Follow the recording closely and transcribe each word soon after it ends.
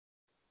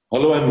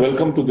Hello and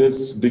welcome to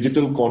this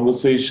digital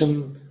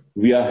conversation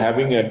we are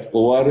having at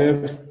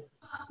ORF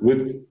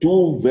with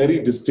two very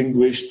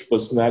distinguished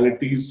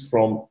personalities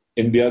from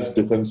India's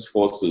Defence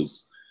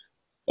Forces.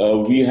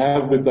 We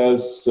have with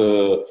us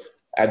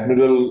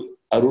Admiral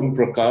Arun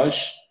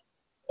Prakash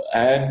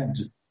and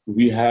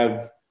we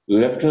have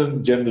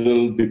Lieutenant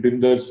General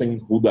Deependra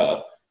Singh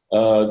Hooda.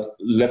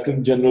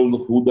 Lieutenant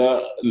General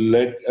Hooda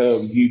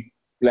he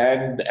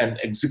planned and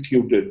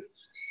executed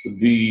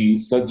the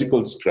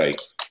surgical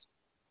strikes.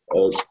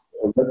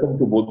 Welcome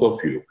to both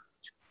of you.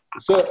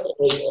 So,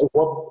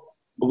 what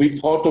we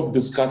thought of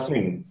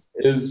discussing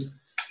is,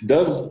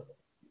 does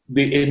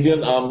the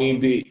Indian Army,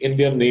 the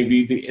Indian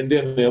Navy, the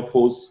Indian Air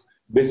Force,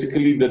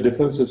 basically the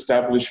defense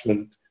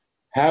establishment,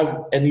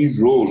 have any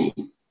role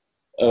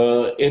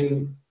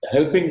in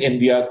helping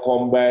India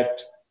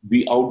combat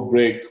the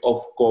outbreak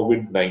of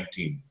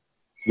COVID-19?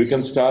 We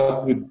can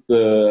start with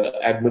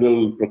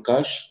Admiral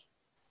Prakash.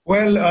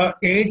 Well,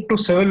 aid to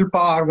civil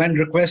power, when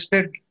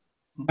requested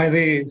by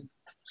the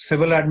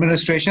civil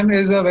administration,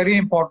 is a very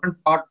important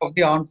part of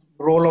the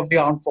role of the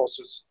armed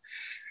forces.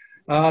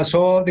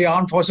 So the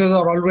armed forces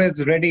are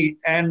always ready,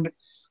 and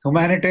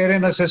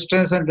humanitarian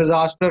assistance and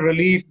disaster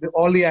relief,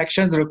 all the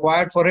actions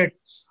required for it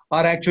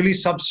are actually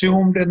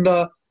subsumed in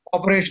the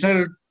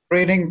operational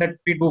training that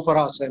we do for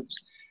ourselves.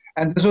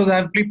 And this was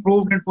amply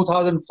proved in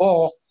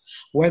 2004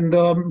 when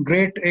the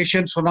Great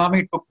Asian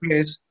Tsunami took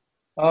place.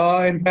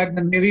 In fact,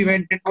 the Navy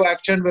went into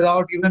action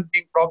without even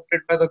being prompted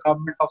by the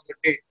government of the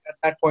day. At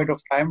that point of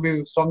time,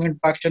 we swung into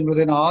action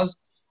within hours.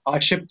 Our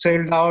ship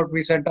sailed out,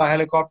 we sent our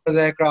helicopters,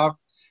 aircraft,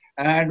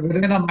 and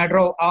within a matter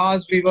of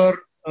hours, we were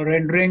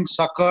rendering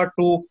succor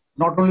to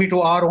not only to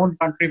our own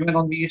countrymen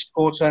on the East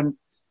Coast and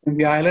in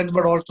the islands,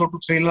 but also to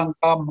Sri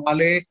Lanka,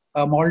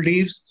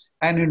 Maldives,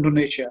 and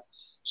Indonesia.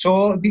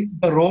 So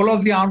the role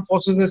of the armed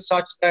forces is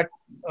such that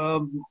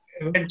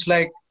events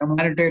like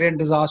humanitarian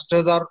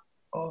disasters are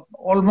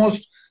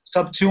almost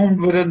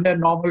subsumed within their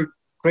normal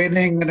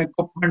training and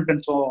equipment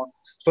and so on.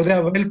 So they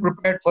are well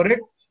prepared for it,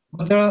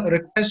 but the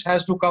request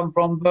has to come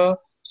from the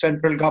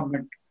central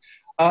government.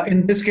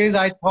 In this case,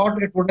 I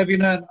thought it would have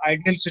been an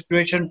ideal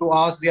situation to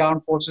ask the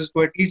armed forces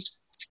to at least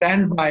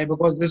stand by,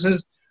 because this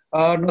is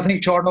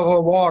nothing short of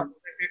a war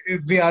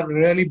if we are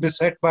really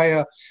beset by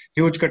a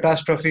huge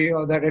catastrophe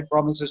that it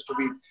promises to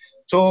be.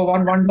 So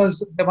one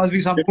wonders, there must be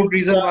some good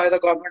reason why the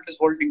government is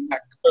holding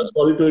back.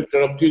 Sorry to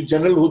interrupt you.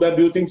 General Hooda,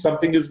 do you think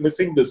something is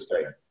missing this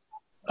time?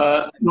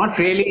 Not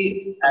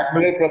really.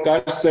 Admiral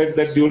Prakash said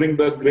that during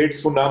the Great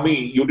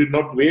Tsunami, you did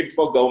not wait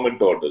for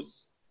government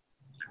orders.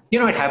 You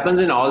know, it happens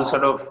in all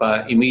sort of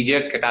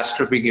immediate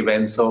catastrophic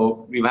events.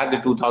 So we've had the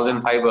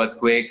 2005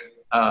 earthquake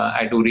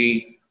at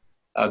Uri.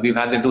 We've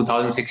had the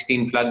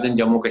 2016 floods in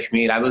Jammu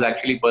Kashmir. I was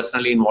actually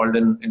personally involved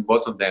in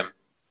both of them.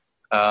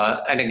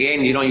 And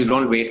again, you know, you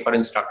don't wait for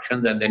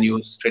instructions and then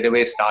you straight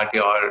away start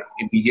your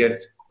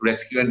immediate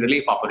rescue and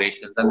relief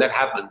operations. And that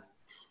happens.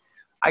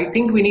 I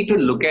think we need to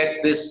look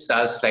at this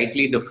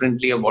slightly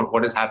differently about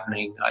what is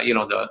happening,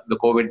 the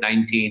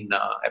COVID-19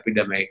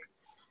 epidemic.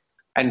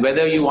 And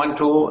whether you want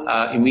to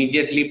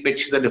immediately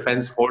pitch the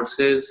defense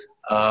forces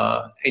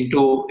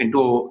into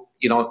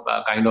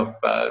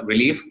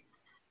relief,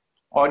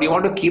 or do you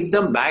want to keep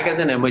them back as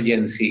an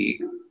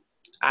emergency?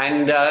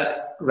 And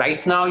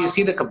right now, you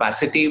see the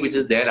capacity which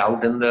is there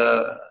out in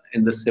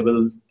the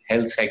civil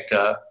health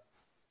sector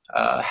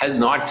has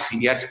not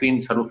yet been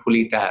sort of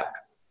fully tapped.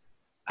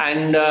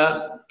 And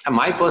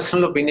my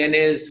personal opinion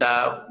is,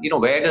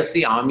 where does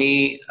the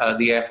Army,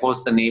 the Air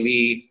Force, the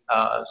Navy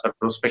sort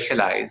of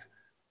specialize?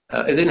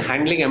 Is in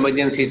handling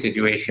emergency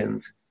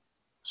situations.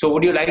 So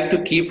would you like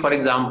to keep, for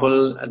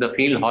example, the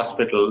field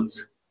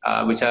hospitals,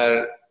 which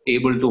are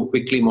able to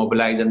quickly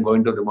mobilize and go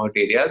into remote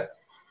areas,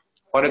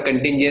 or a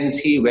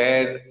contingency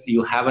where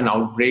you have an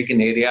outbreak in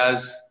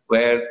areas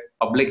where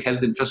public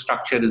health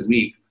infrastructure is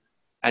weak?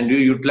 And do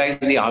you utilize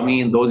the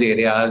Army in those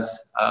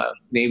areas,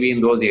 Navy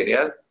in those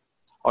areas?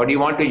 Or do you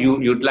want to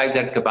utilize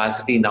that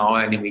capacity now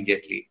and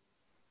immediately?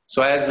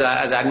 So as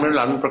Admiral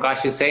Arun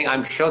Prakash is saying,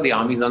 I'm sure the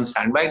Army is on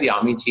standby. The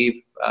Army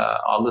Chief,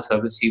 all the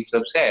service chiefs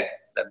have said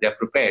that they're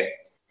prepared.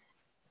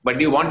 But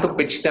do you want to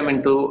pitch them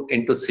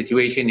into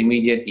situation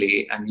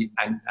immediately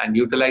and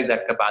utilize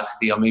that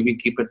capacity, or maybe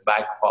keep it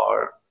back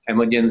for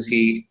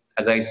emergency,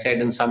 as I said,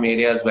 in some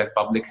areas where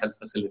public health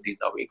facilities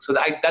are weak? So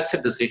that's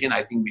a decision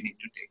I think we need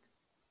to take.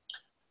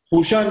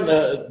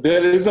 Pushan,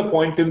 there is a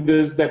point in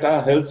this that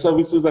our health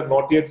services are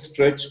not yet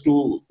stretched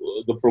to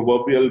the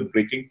proverbial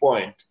breaking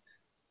point.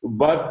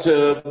 But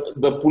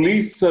the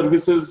police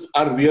services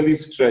are really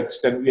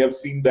stretched, and we have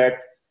seen that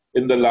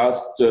in the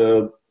last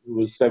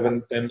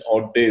 7-10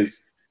 odd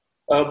days.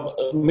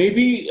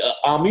 Maybe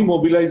army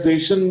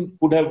mobilization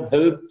could have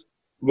helped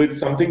with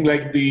something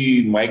like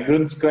the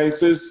migrants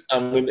crisis. I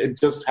mean, it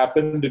just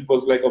happened. It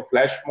was like a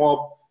flash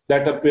mob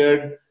that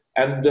appeared,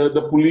 and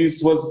the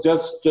police was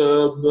just,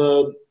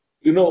 it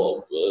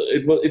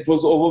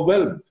was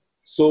overwhelmed.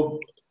 So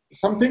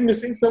something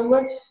missing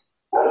somewhere?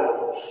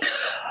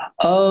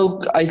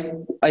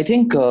 I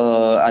think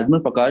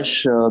Admiral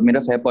Prakash made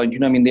a fair point.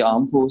 The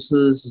armed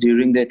forces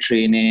during their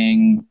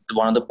training,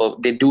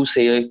 they do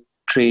say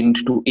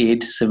trained to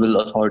aid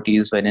civil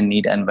authorities when in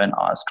need and when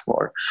asked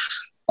for.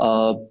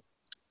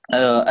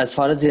 As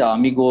far as the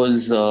army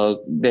goes, there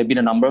have been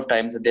a number of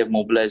times that they have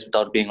mobilized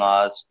without being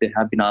asked. They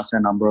have been asked a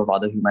number of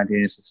other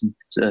humanitarian assistance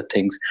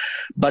things.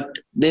 But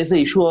there's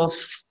the issue of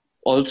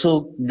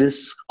also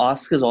this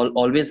ask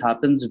always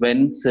happens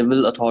when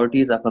civil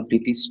authorities are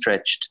completely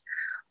stretched.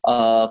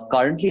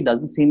 Currently, it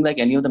doesn't seem like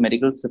any of the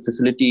medical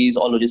facilities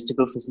or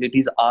logistical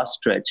facilities are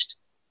stretched.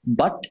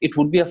 But it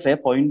would be a fair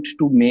point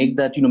to make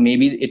that,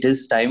 maybe it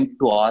is time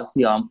to ask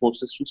the armed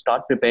forces to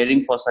start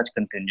preparing for such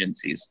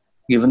contingencies,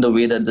 given the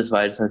way that this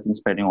virus has been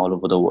spreading all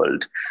over the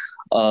world.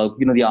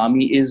 The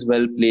army is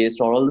well placed,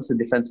 or all the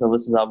defense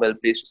services are well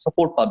placed to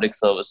support public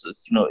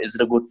services. Is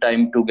it a good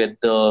time to get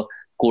the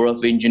Corps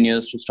of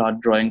Engineers to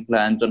start drawing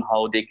plans on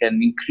how they can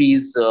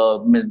increase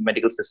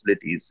medical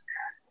facilities?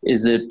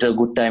 Is it a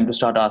good time to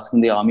start asking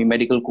the Army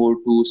Medical Corps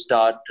to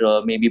start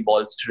maybe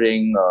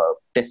bolstering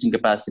testing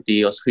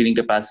capacity or screening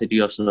capacity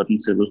of certain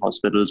civil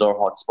hospitals or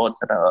hotspots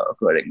that are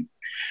occurring?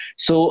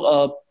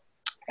 So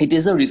it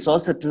is a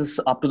resource that is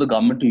up to the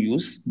government to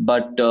use.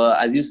 But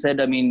as you said,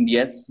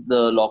 yes,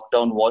 the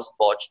lockdown was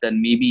botched, and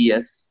maybe,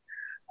 yes,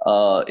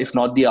 if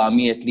not the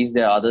army, at least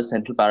there are other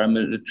central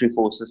paramilitary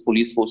forces,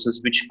 police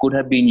forces, which could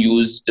have been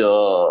used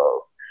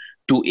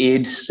to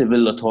aid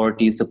civil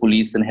authorities, the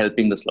police, in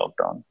helping this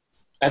lockdown.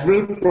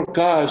 Admiral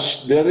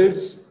Prakash, there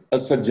is a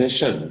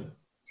suggestion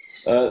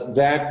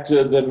that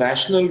the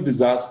National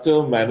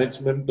Disaster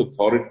Management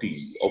Authority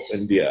of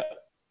India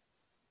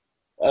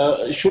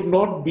should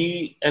not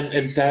be an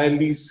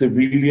entirely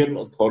civilian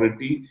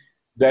authority,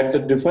 that the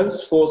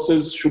defense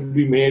forces should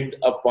be made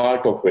a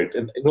part of it,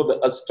 and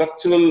a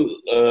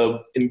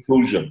structural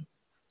inclusion,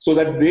 so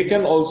that they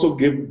can also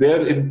give their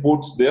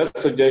inputs, their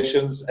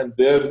suggestions, and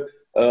their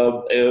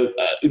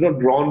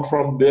drawn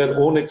from their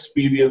own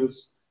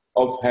experience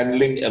of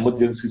handling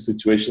emergency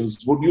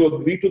situations. Would you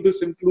agree to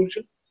this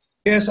inclusion?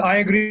 Yes, I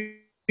agree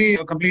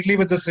completely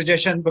with the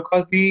suggestion,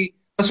 because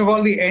first of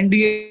all, the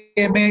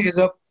NDMA is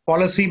a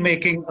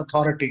policy-making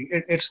authority.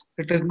 It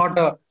is not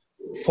a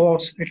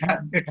force.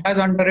 It has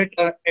under it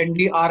a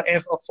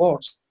NDRF, a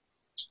force,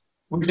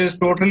 which is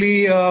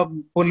totally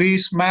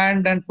police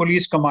manned and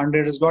police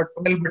commanded. It's got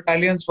 12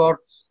 battalions for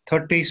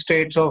 30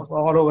 states of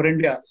all over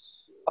India.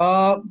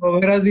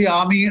 Whereas the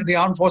army, the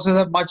armed forces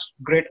have much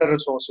greater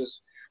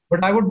resources.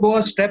 But I would go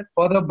a step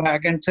further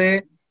back and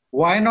say,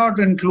 why not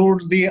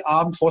include the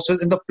armed forces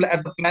at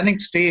the planning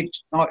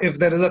stage? Now, if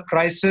there is a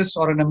crisis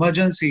or an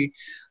emergency,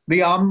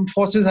 the armed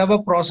forces have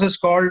a process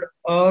called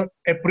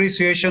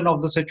appreciation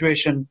of the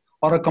situation,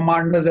 or a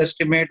commander's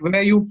estimate,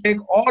 where you take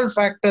all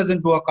factors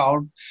into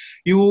account.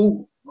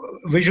 You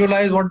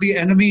visualize what the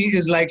enemy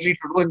is likely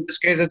to do. In this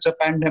case, it's a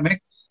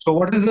pandemic. So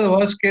what is the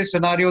worst case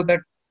scenario that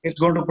it's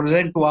going to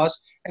present to us?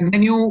 And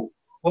then you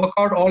work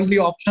out all the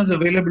options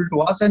available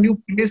to us, and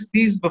you place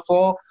these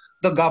before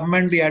the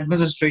government, the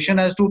administration,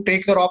 as to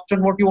take your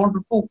option, what you want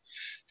to do.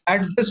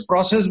 Had this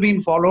process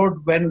been followed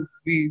when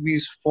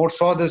we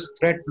foresaw this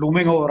threat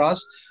looming over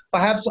us,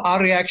 perhaps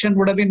our reaction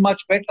would have been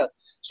much better.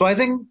 So I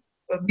think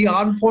the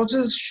armed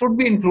forces should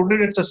be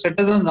included. It's a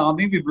citizens'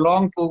 army. We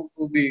belong to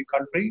the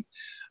country.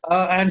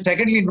 And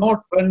secondly,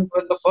 note, when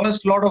the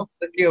first lot of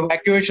the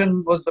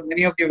evacuation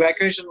many of the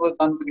evacuation was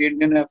done with the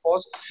Indian Air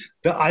Force,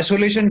 the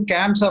isolation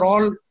camps are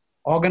all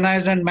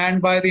organized and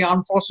manned by the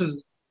armed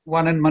forces.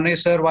 One in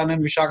Manesar, one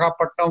in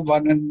Visakhapatnam,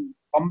 one in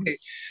Bombay.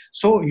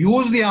 So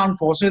use the armed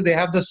forces. They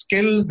have the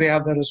skills, they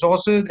have the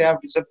resources, they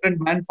have disciplined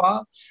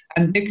manpower,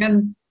 and they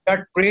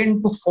are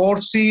trained to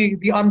foresee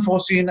the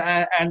unforeseen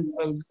and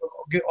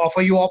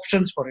offer you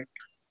options for it.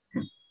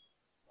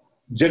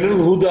 General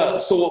Hooda,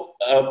 so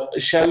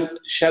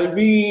shall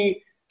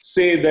we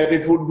say that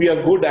it would be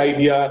a good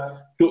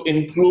idea to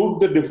include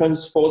the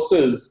defense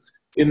forces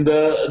in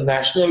the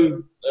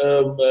National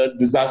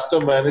Disaster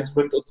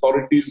Management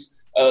Authority's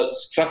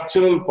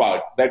structural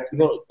part, that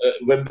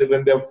when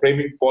they are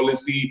framing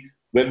policy,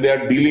 when they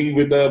are dealing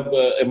with an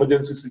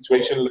emergency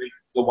situation like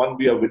the one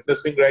we are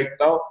witnessing right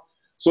now,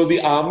 so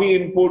the army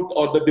input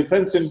or the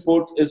defense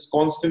input is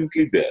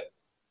constantly there?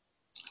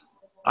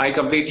 I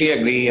completely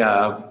agree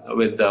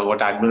with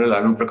what Admiral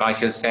Arun Prakash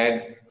has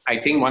said. I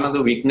think one of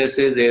the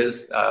weaknesses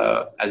is,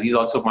 as he's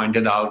also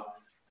pointed out,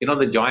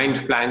 the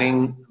joint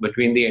planning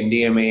between the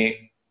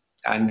NDMA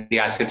and the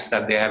assets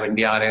that they have,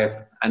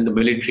 NDRF and the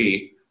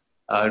military,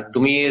 to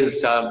me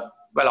is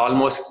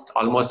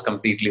almost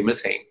completely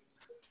missing.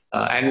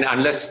 And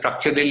unless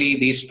structurally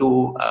these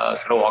two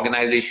sort of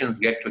organizations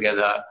get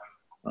together,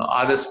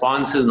 our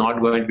response is not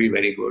going to be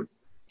very good.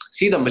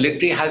 See, the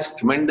military has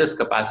tremendous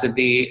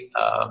capacity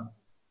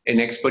in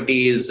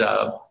expertise,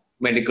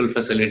 medical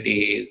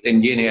facilities,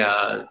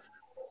 engineers,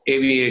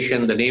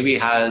 aviation. The Navy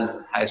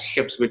has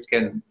ships which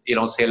can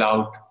sail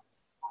out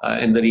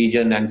in the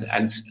region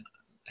and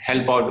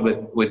help out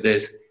with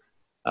this.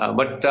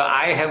 But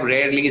I have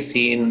rarely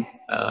seen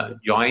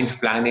joint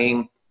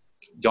planning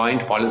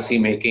joint policy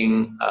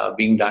making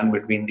being done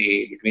between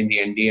the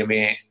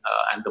NDMA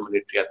and the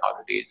military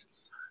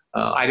authorities.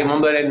 I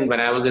remember when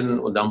I was in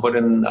Udhampur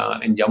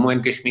in Jammu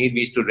and Kashmir, we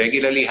used to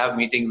regularly have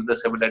meetings with the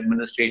civil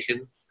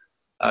administration.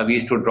 We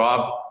used to draw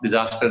up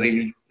disaster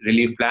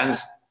relief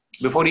plans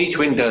before each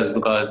winter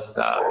because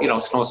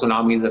snow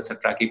tsunamis,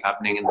 etc., keep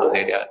happening in those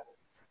areas.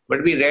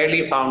 But we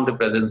rarely found the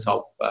presence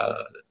of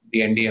the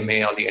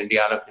NDMA or the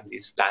NDRF in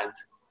these plans.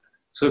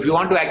 So if you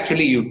want to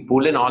actually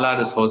pool in all our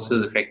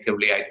resources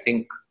effectively, I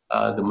think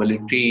the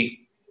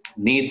military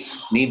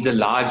needs a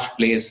large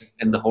place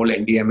in the whole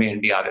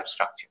NDMA, NDRF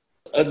structure.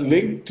 A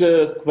linked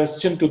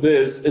question to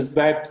this is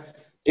that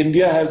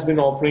India has been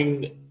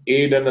offering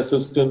aid and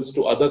assistance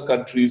to other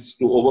countries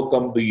to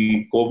overcome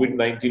the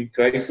COVID-19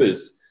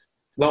 crisis.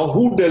 Now,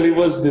 who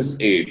delivers this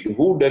aid?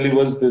 Who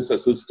delivers this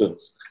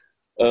assistance?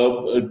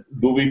 Do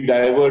we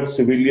divert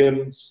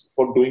civilians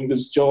for doing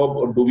this job,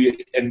 or do we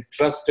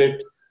entrust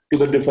it to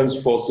the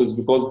defense forces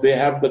because they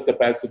have the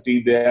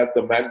capacity, they have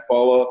the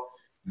manpower,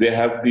 they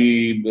have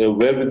the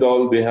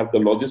wherewithal, they have the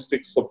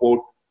logistics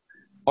support?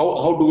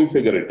 How do we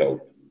figure it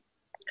out?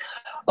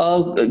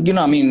 As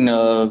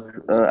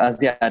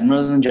the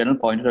Admiral in general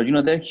pointed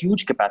out, there are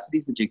huge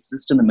capacities which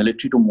exist in the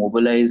military to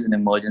mobilize in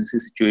emergency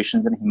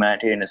situations and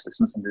humanitarian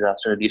assistance in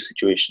disaster relief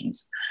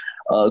situations.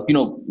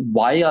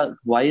 Why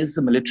is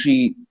the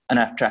military an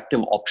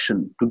attractive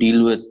option to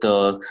deal with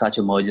such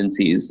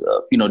emergencies,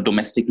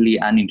 domestically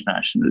and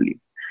internationally?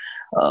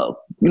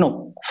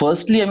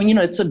 Firstly,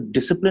 it's a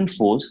disciplined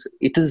force.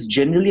 It is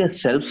generally a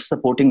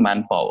self-supporting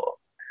manpower.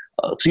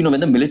 When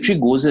the military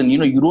goes in,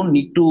 you don't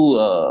need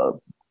to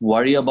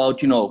worry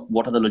about,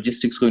 what are the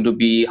logistics going to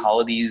be, how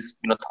are these,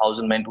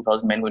 1,000 men,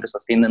 2,000 men going to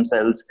sustain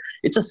themselves.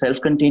 It's a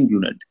self-contained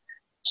unit.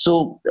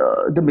 So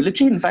the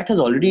military, in fact, has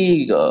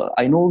already,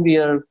 I know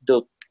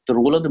the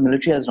role of the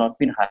military has not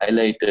been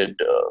highlighted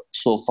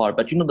so far,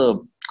 but,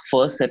 the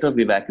first set of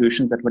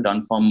evacuations that were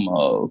done from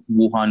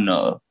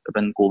Wuhan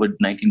when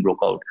COVID-19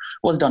 broke out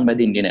was done by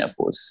the Indian Air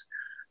Force.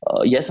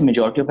 Yes, a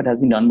majority of it has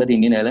been done by the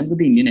Indian Airlines, but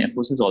the Indian Air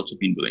Force has also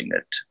been doing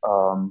it.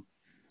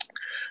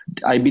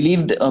 I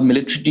believe a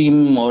military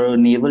team or a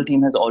naval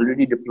team has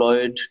already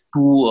deployed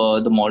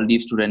to the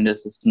Maldives to render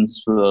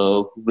assistance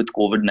with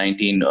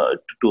COVID-19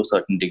 to a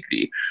certain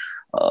degree.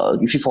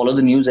 If you follow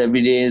the news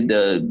every day,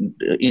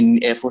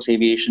 in Air Force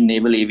aviation,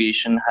 naval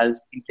aviation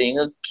has been playing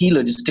a key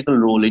logistical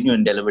role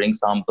in delivering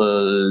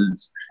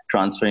samples,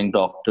 transferring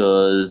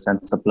doctors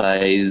and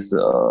supplies,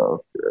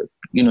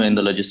 in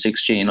the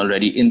logistics chain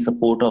already in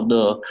support of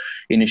the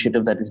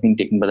initiative that is being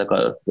taken by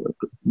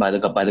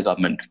the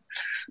government.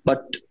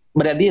 But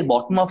at the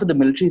bottom of it, the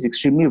military is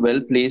extremely well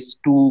placed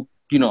to,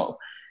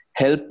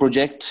 help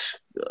project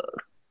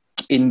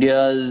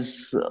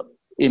India's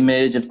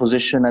image and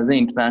position as an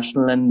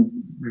international and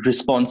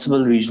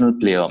responsible regional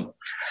player,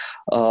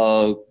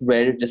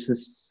 where it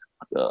assists,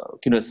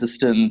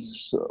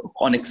 assistance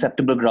on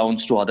acceptable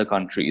grounds to other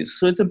countries.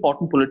 So it's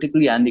important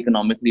politically and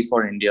economically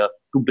for India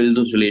to build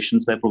those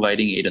relations by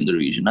providing aid in the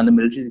region. And the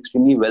military is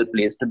extremely well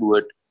placed to do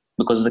it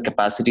because of the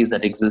capacities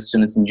that exist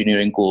in its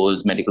engineering corps,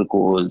 medical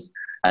corps,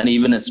 and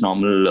even its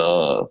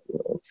normal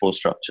force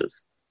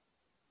structures.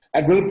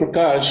 Admiral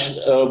Prakash,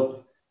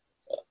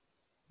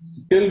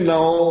 till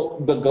now,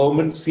 the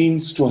government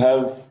seems to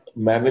have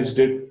managed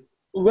it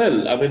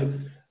well.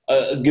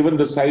 Given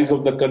the size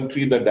of the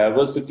country, the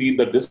diversity,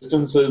 the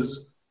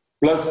distances,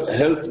 plus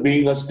health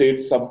being a state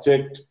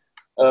subject,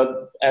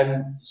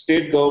 and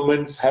state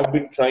governments have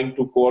been trying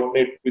to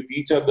coordinate with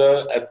each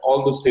other, and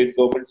all the state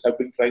governments have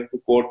been trying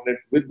to coordinate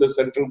with the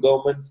central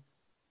government.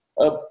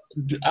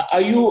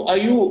 Are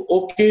you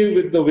okay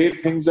with the way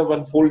things have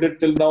unfolded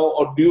till now,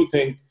 or do you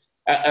think,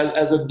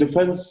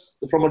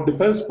 from a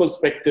defense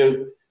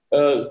perspective,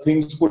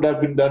 things could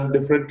have been done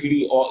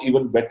differently or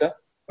even better?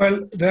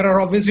 Well, there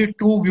are obviously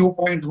two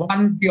viewpoints.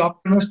 One, the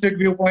optimistic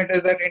viewpoint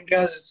is that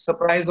India has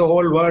surprised the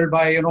whole world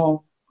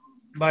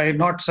by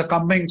not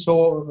succumbing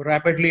so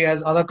rapidly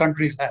as other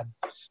countries have.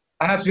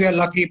 Perhaps we are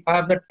lucky.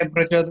 Perhaps the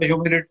temperature, the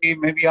humidity,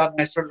 maybe our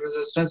natural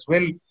resistance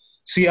will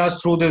see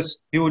us through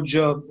this huge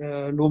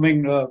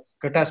looming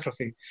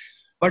catastrophe.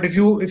 But if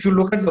you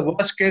look at the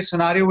worst case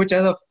scenario, which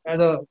as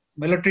a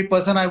military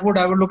person I would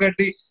look at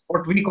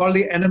what we call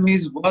the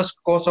enemy's worst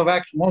course of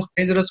action, most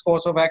dangerous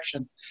course of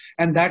action,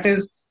 and that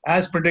is,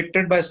 as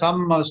predicted by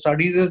some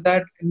studies, is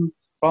that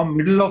from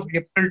middle of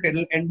April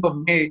till end of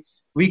May,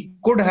 we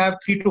could have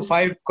 3 to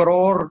 5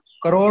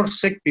 crore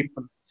sick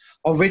people,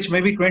 of which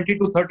maybe 20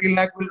 to 30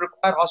 lakh will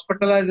require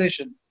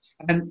hospitalization,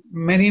 and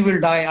many will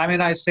die.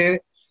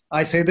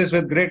 I say this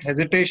with great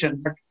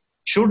hesitation, but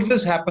should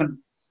this happen,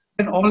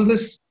 then all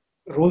this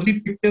rosy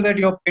picture that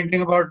you're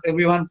painting about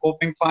everyone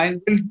coping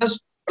fine will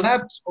just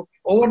collapse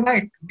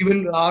overnight.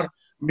 Our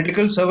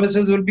medical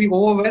services will be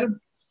overwhelmed.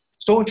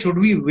 So should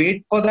we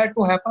wait for that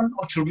to happen,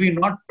 or should we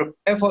not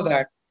prepare for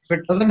that? If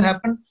it doesn't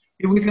happen,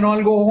 we can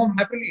all go home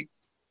happily.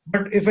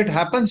 But if it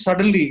happens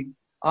suddenly,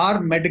 our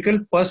medical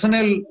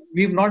personnel,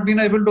 we've not been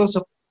able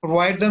to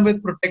provide them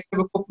with protective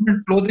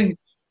equipment, clothing.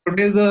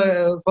 Today is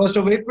the 1st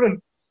of April.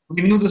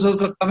 We knew this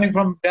was coming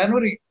from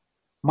January.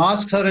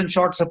 Masks are in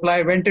short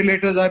supply.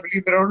 Ventilators, I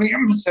believe there are only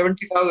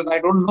 70,000. I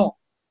don't know.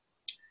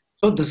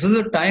 So this is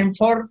a time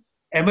for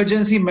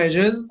emergency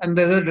measures, and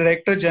there's a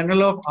Director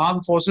General of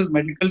Armed Forces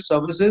Medical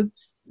Services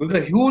with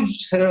a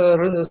huge set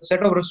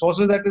of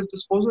resources at his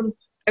disposal.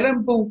 Tell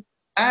him to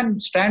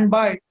stand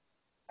by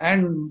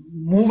and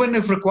move in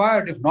if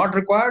required. If not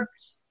required,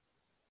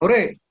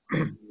 hooray.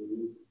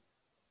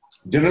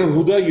 General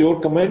Hooda, your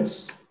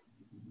comments?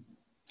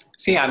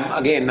 See,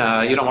 again,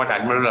 what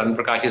Admiral Arun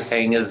Prakash is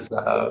saying is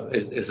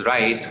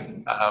right.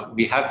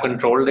 We have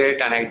controlled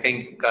it, and I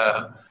think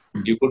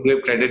you could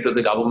give credit to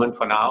the government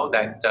for now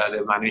that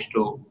they managed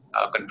to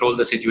control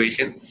the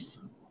situation.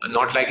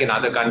 Not like in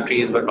other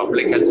countries where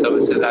public health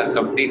services are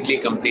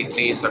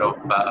completely sort of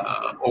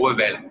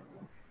overwhelmed.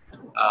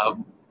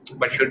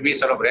 But should we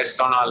sort of rest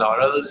on our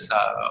laurels?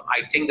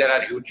 I think there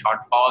are huge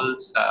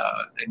shortfalls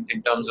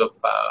in terms of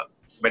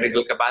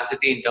medical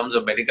capacity, in terms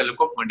of medical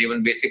equipment,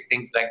 even basic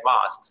things like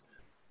masks,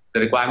 the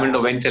requirement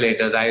of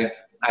ventilators.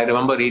 I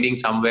remember reading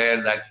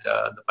somewhere that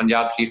the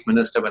Punjab Chief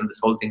Minister, when this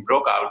whole thing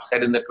broke out,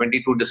 said in the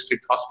 22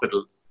 district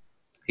hospitals,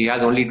 he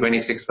has only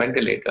 26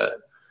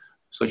 ventilators.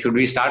 So should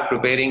we start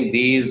preparing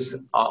these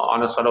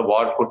on a sort of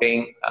war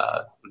footing,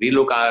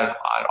 relook our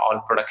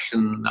all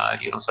production,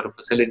 sort of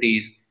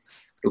facilities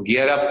to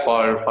gear up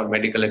for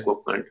medical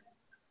equipment?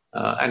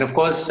 And of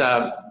course,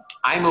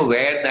 I'm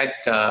aware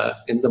that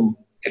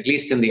at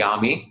least in the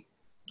Army,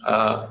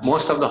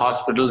 most of the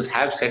hospitals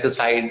have set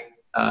aside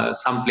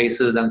some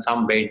places and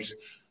some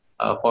beds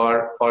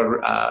for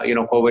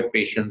COVID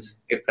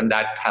patients, if and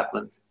that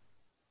happens.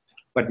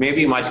 But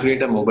maybe much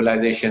greater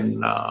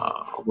mobilization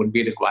would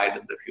be required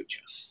in the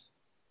future.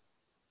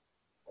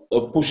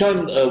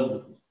 Pushan,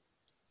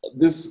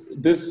 this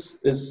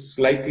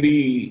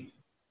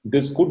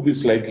could be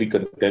slightly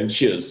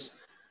contentious,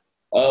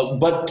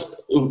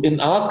 but in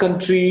our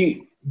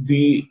country,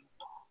 the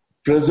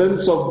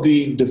presence of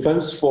the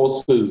defense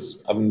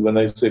forces, I mean, when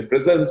I say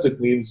presence, it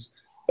means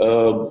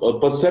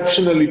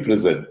perceptionally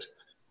present,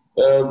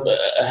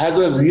 has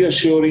a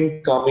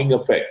reassuring, calming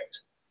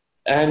effect,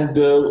 and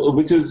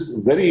which is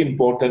very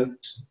important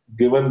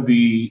given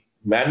the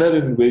manner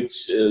in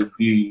which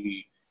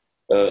the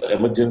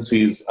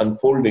emergency is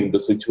unfolding, the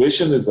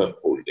situation is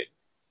unfolding.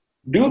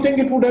 Do you think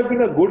it would have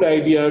been a good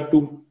idea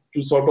to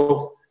sort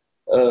of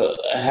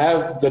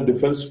have the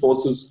defense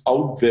forces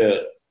out there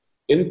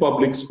in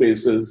public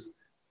spaces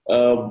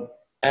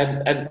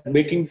and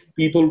making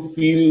people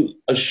feel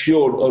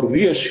assured or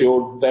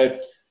reassured that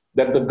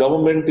the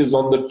government is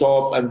on the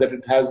top and that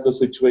it has the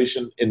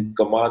situation in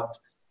command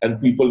and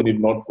people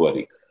need not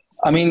worry?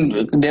 I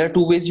mean, there are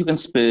two ways you can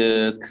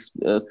spin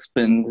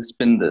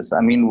this. I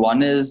mean,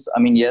 one is,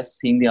 yes,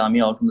 seeing the army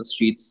out on the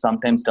streets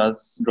sometimes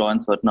does draw a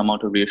certain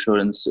amount of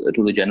reassurance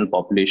to the general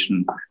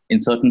population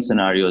in certain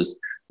scenarios.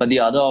 But the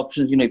other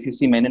options, if you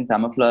see men in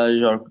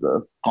camouflage or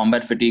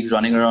combat fatigues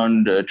running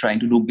around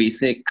trying to do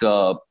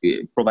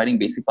providing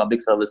basic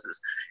public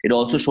services, it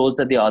also shows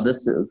that the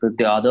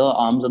other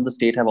arms of the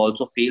state have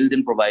also failed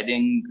in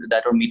providing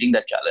that or meeting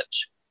that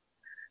challenge.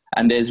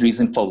 And there's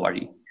reason for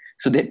worry.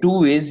 So there are two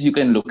ways you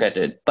can look at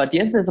it. But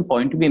yes, there's a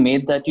point to be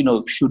made that,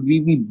 should we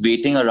be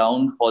waiting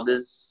around for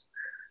this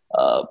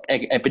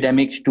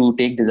epidemic to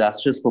take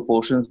disastrous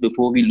proportions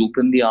before we loop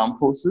in the armed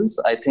forces?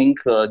 I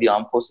think the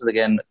armed forces,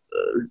 again,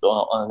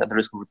 at the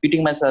risk of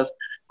repeating myself,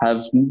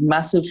 have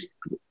massive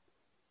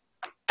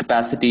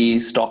capacity,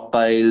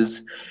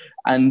 stockpiles,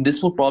 and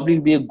this will probably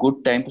be a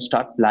good time to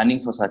start planning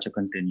for such a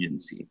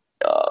contingency.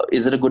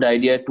 Is it a good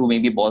idea to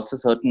maybe bolster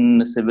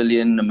certain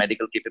civilian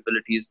medical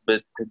capabilities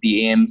with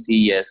the AMC?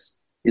 Yes.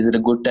 Is it a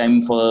good time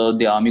for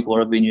the Army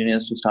Corps of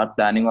Engineers to start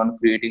planning on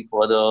creating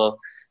further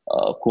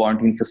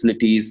quarantine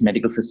facilities,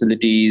 medical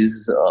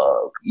facilities?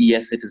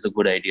 Yes, it is a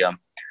good idea.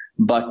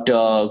 But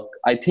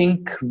I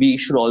think we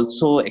should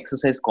also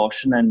exercise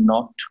caution and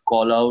not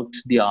call out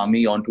the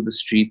army onto the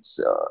streets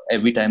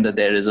every time that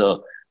there is a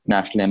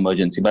national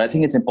emergency. But I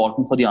think it's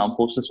important for the armed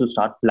forces to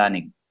start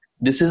planning.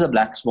 This is a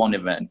black swan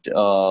event,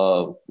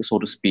 so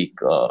to speak.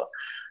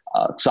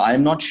 So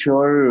I'm not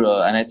sure,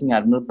 and I think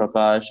Admiral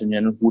Prakash and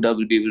General Hooda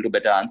will be able to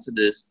better answer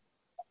this.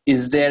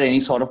 Is there any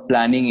sort of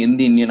planning in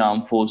the Indian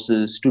Armed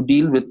Forces to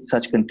deal with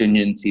such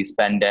contingencies,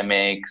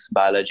 pandemics,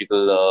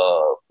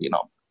 biological,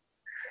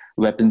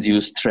 weapons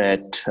use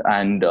threat,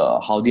 and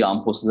how the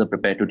armed forces are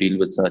prepared to deal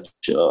with such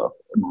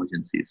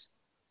emergencies?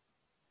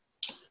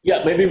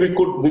 Yeah, maybe we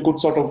could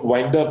sort of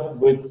wind up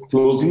with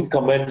closing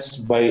comments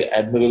by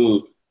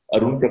Admiral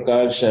Arun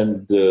Prakash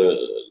and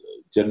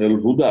General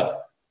Hooda.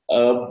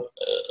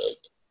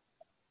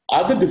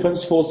 Are the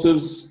defense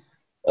forces,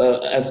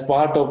 as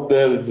part of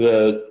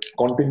their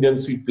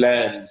contingency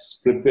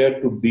plans,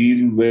 prepared to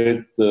deal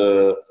with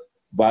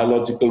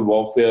biological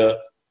warfare,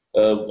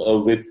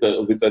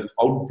 with an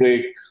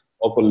outbreak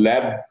of a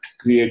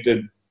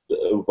lab-created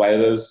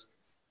virus?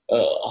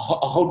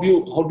 How do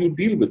you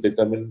deal with it?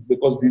 I mean,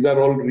 because these are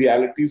all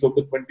realities of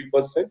the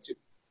 21st century.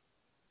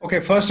 Okay,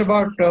 first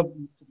about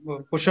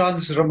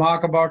Pushan's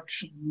remark about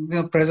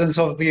the presence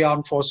of the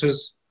armed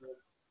forces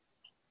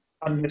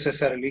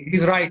unnecessarily.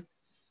 He's right.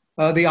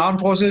 the armed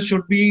forces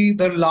should be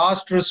the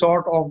last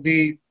resort of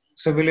the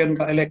civilian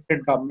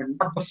elected government,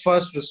 not the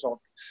first resort.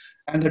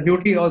 And the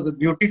duty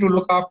to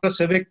look after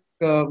civic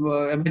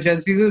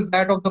emergencies is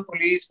that of the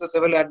police, the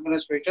civil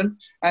administration,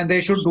 and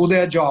they should do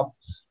their job.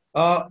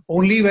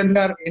 Only when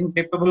they are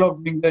incapable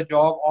of doing their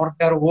job or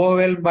they are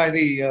overwhelmed by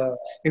the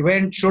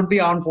event should the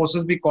armed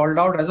forces be called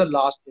out as a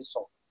last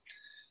resort.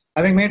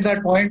 Having made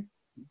that point,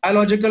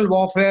 biological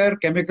warfare,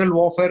 chemical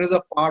warfare is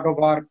a part of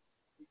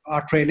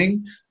our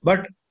training,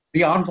 but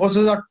the armed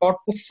forces are taught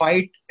to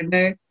fight in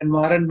an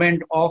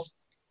environment of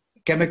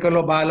chemical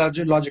or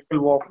biological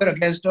warfare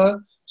against a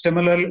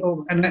similar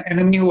an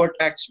enemy who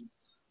attacks you.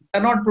 They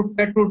are not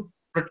prepared to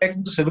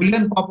protect the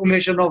civilian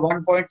population of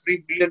 1.3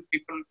 billion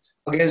people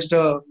against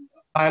a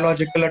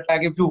biological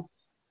attack, if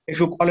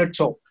you call it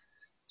so.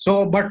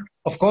 So, but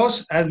of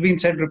course, as been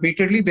said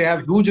repeatedly, they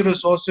have huge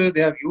resources, they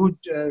have huge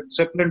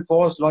disciplined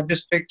force,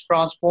 logistics,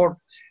 transport,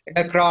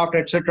 aircraft,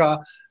 etc.,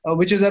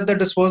 which is at the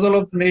disposal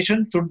of the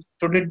nation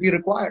should it be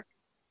required.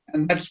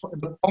 And that's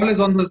the call is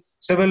on the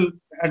civil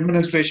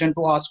administration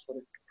to ask for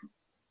it.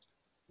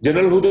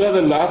 General Hooda,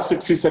 the last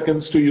 60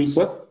 seconds to you,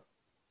 sir.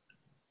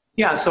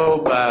 Yeah,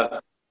 so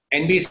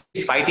NBC,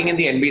 fighting in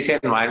the NBC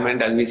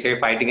environment, as we say,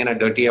 fighting in a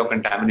dirty or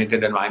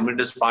contaminated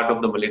environment is part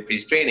of the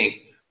military's training.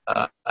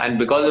 And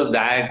because of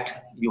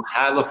that, you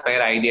have a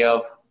fair idea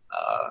of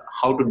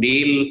how to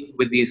deal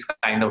with these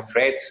kind of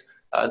threats.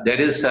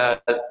 There is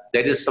a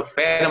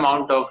fair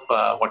amount of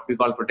what we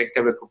call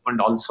protective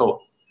equipment also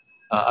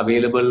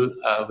available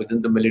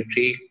within the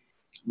military.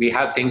 We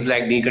have things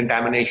like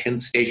decontamination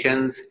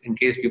stations in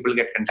case people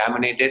get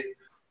contaminated.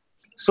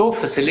 So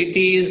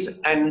facilities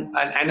and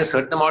a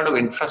certain amount of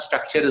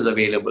infrastructure is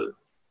available.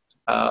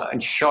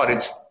 And sure,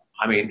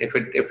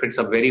 if it's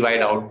a very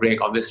wide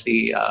outbreak,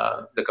 obviously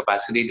the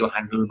capacity to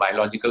handle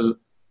biological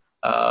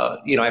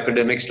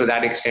epidemics to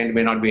that extent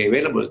may not be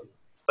available.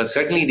 But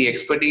certainly the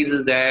expertise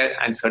is there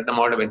and certain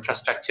amount of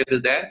infrastructure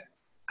is there.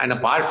 And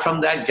apart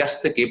from that,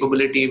 just the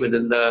capability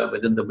within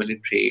the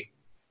military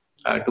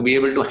to be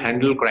able to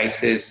handle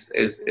crisis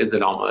is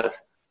enormous.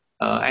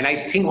 And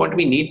I think what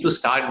we need to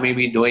start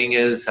maybe doing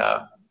is,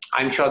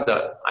 I'm sure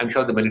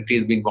the military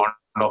is being warned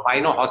of. I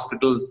know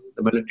hospitals,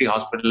 the military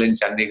hospital in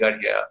Chandigarh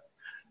here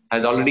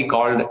has already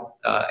called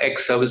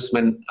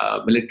ex-servicemen,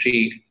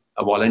 military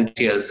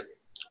volunteers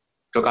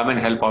to come and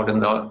help out in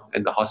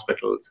the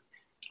hospitals.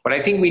 But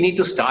I think we need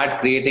to start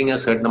creating a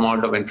certain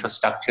amount of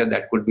infrastructure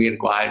that could be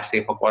required,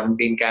 say for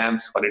quarantine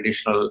camps, for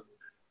additional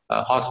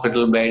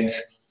hospital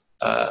beds.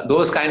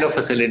 Those kind of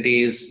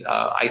facilities,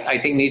 I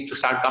think need to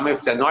start coming.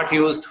 If they're not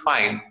used,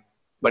 fine.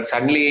 But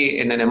suddenly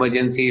in an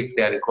emergency, if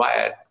they're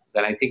required,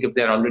 then I think if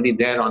they're already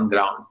there on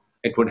ground,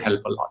 it would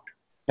help a lot.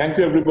 Thank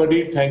you,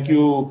 everybody. Thank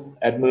you,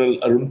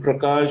 Admiral Arun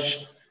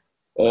Prakash.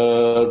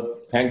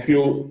 Thank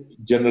you,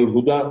 General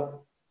Hooda.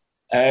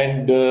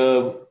 And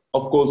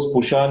of course,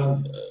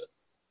 Pushan.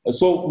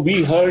 So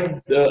we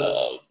heard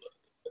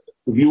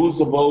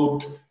views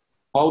about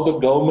how the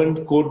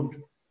government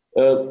could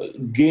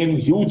gain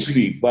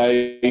hugely by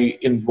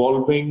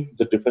involving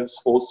the defense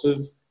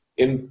forces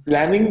in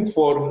planning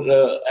for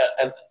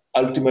an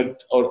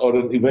ultimate or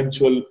an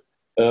eventual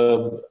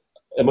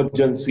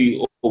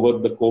emergency over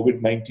the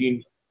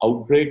COVID-19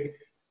 outbreak.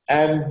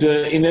 And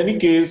in any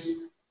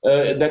case,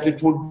 that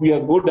it would be a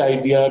good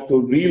idea to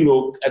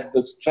relook at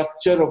the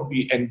structure of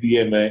the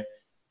NDMA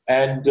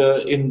and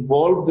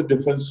involve the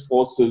defense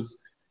forces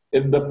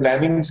in the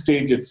planning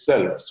stage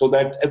itself so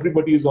that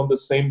everybody is on the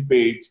same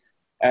page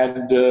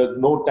and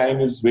no time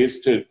is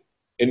wasted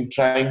in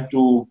trying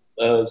to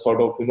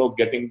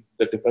getting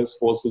the defense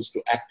forces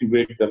to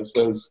activate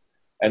themselves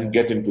and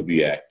get into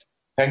the act.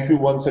 Thank you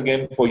once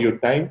again for your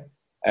time,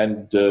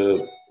 and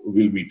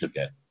we'll meet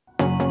again.